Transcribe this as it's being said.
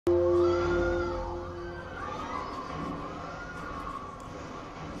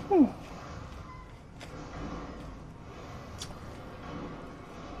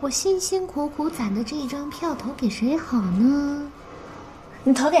我辛辛苦苦攒的这一张票投给谁好呢？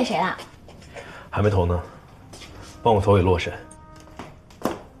你投给谁了？还没投呢，帮我投给洛神。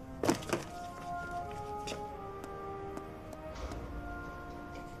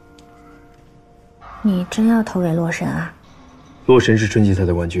你真要投给洛神啊？洛神是春季赛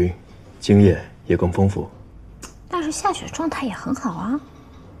的冠军，经验也更丰富。但是下雪状态也很好啊。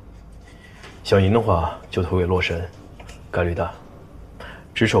想赢的话就投给洛神，概率大。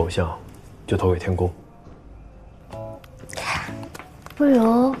支持偶像就投给天宫。不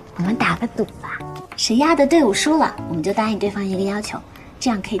如我们打个赌吧，谁压的队伍输了，我们就答应对方一个要求，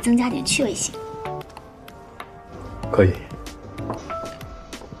这样可以增加点趣味性。可以。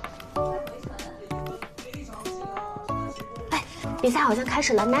哎，比赛好像开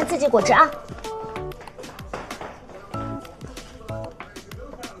始了，拿自己果汁啊。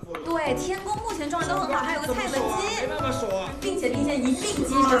对，天宫目前状态都很好，还有个蔡文姬，没办法守啊，并且领先一并击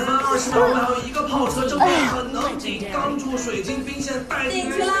胜。2分20秒，还有一个跑车，正面很能进，刚出水晶兵线带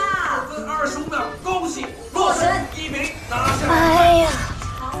进去啦。2分25秒，恭喜洛神1平拿下。哎呀，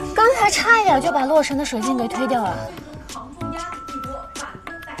刚才差一点就把洛神的水晶给推掉了。扛住压力一波，满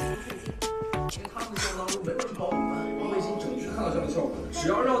分带出水晶。他们相当于没人保我们，王卫星整局看到这样的效果，只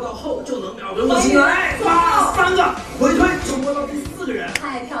要绕到后就能秒回进来。哇，3个回推就摸到第4个人，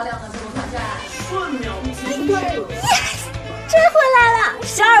太漂亮了，这波挑战，瞬秒结束。追回来了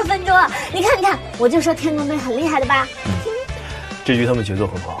，12分多，你看，你看，我就说天宫队很厉害的吧。这局他们节奏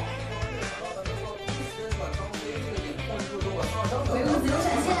很好。回路自由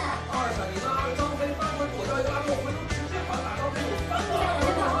闪现，2闪一拉，张飞翻滚躲掉一个拉钩，回路直接反打张飞有3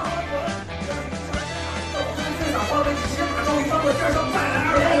个。最早花飞直接打张飞翻滚，第2上再来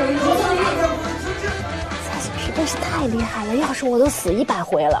2个，有一个蔡总实在是太厉害了，要是我都死100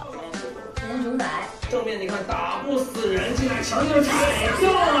回了。先主宰正面，你看打不死人，进来强行踩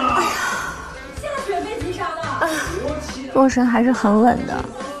掉了。下雪被击杀的，洛神还是很稳的。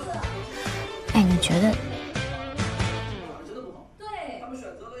哎，你觉得？真的不好。对，他们选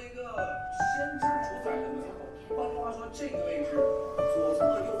择了一个先知主宰的门口。换句话说，这个位置左侧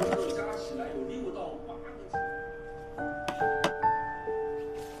右侧加起来有6到8个。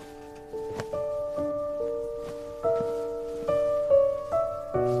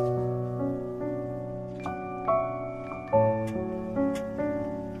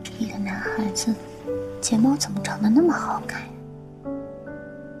一个男孩子，睫毛怎么长得那么好看呀？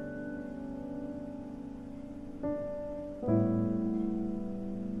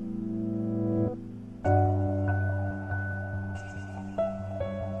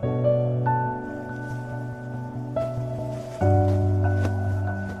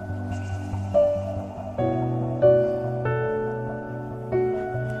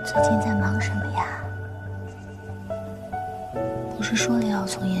最近在忙什么呀？不是说了要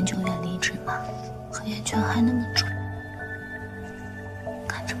从研究院离职吗？黑眼圈还那么重，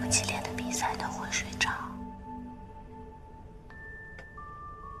看这么激烈的比赛都会睡着。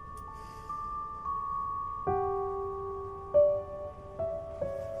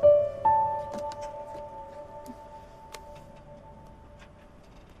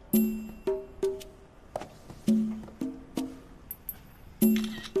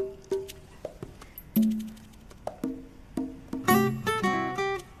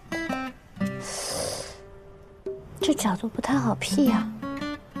这角度不太好 P 呀。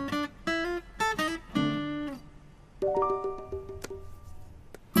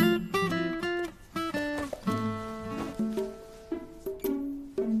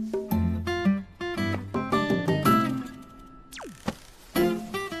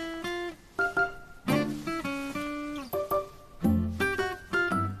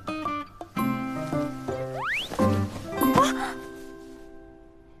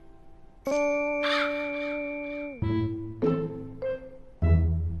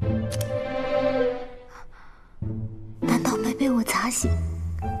被我砸醒，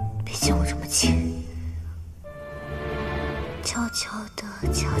别见我这么轻，悄悄地，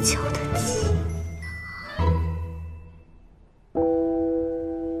悄悄地挤。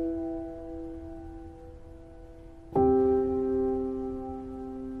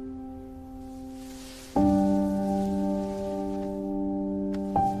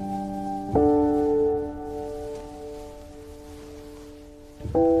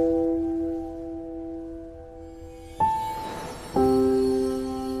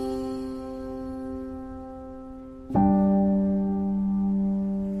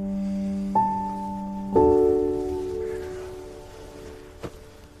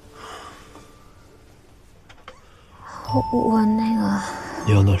我那个，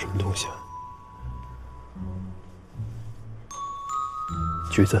你要拿什么东西啊？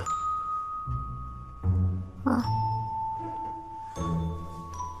橘子。啊。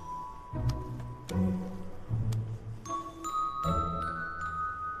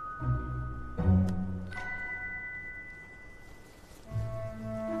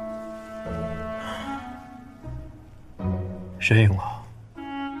谁赢了？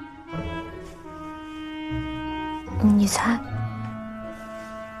你猜？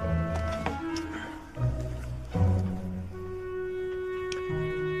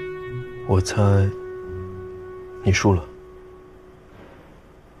我猜你输了。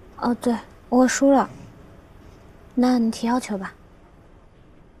哦，对，我输了。那你提要求吧。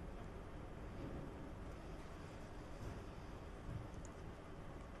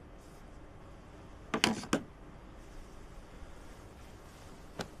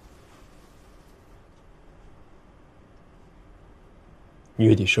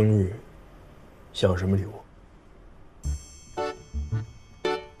月底生日，想要什么礼物？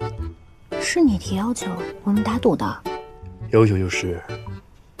是你提要求，我们打赌的。要求就是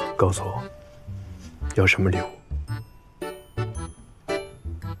告诉我要什么礼物。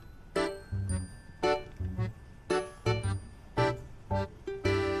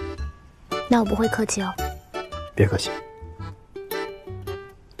那我不会客气哦。别客气。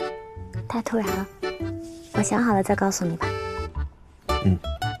太突然了，我想好了再告诉你吧。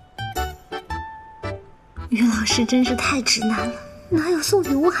于老师真是太直男了，哪有送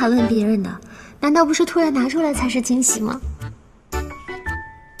礼物还问别人的？难道不是突然拿出来才是惊喜吗？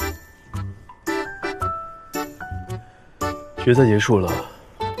决赛结束了，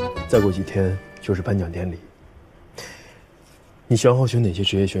再过几天就是颁奖典礼。你想好选哪些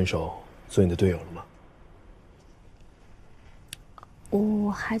职业选手做你的队友了吗？我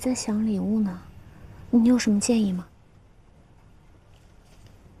还在想礼物呢，你有什么建议吗？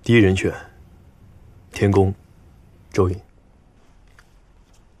第一人选，天宫，周颖。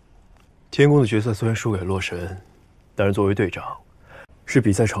天宫的决赛虽然输给洛神，但是作为队长，是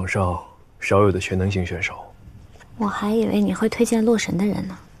比赛场上少有的全能型选手。我还以为你会推荐洛神的人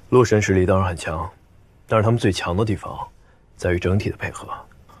呢。洛神实力当然很强，但是他们最强的地方在于整体的配合。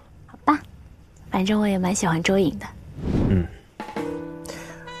好吧，反正我也蛮喜欢周颖的。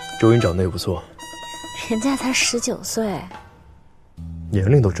周颖长得也不错，人家才19岁，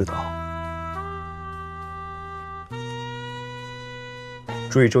年龄都知道。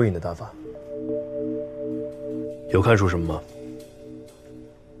注意周颖的打法，有看出什么吗？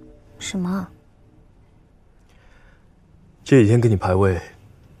什么？这几天跟你排位，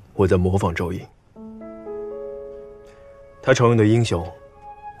我在模仿周颖。他常用的英雄、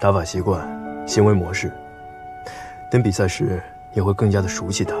打法习惯、行为模式，等比赛时也会更加的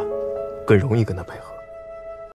熟悉他，更容易跟他配合。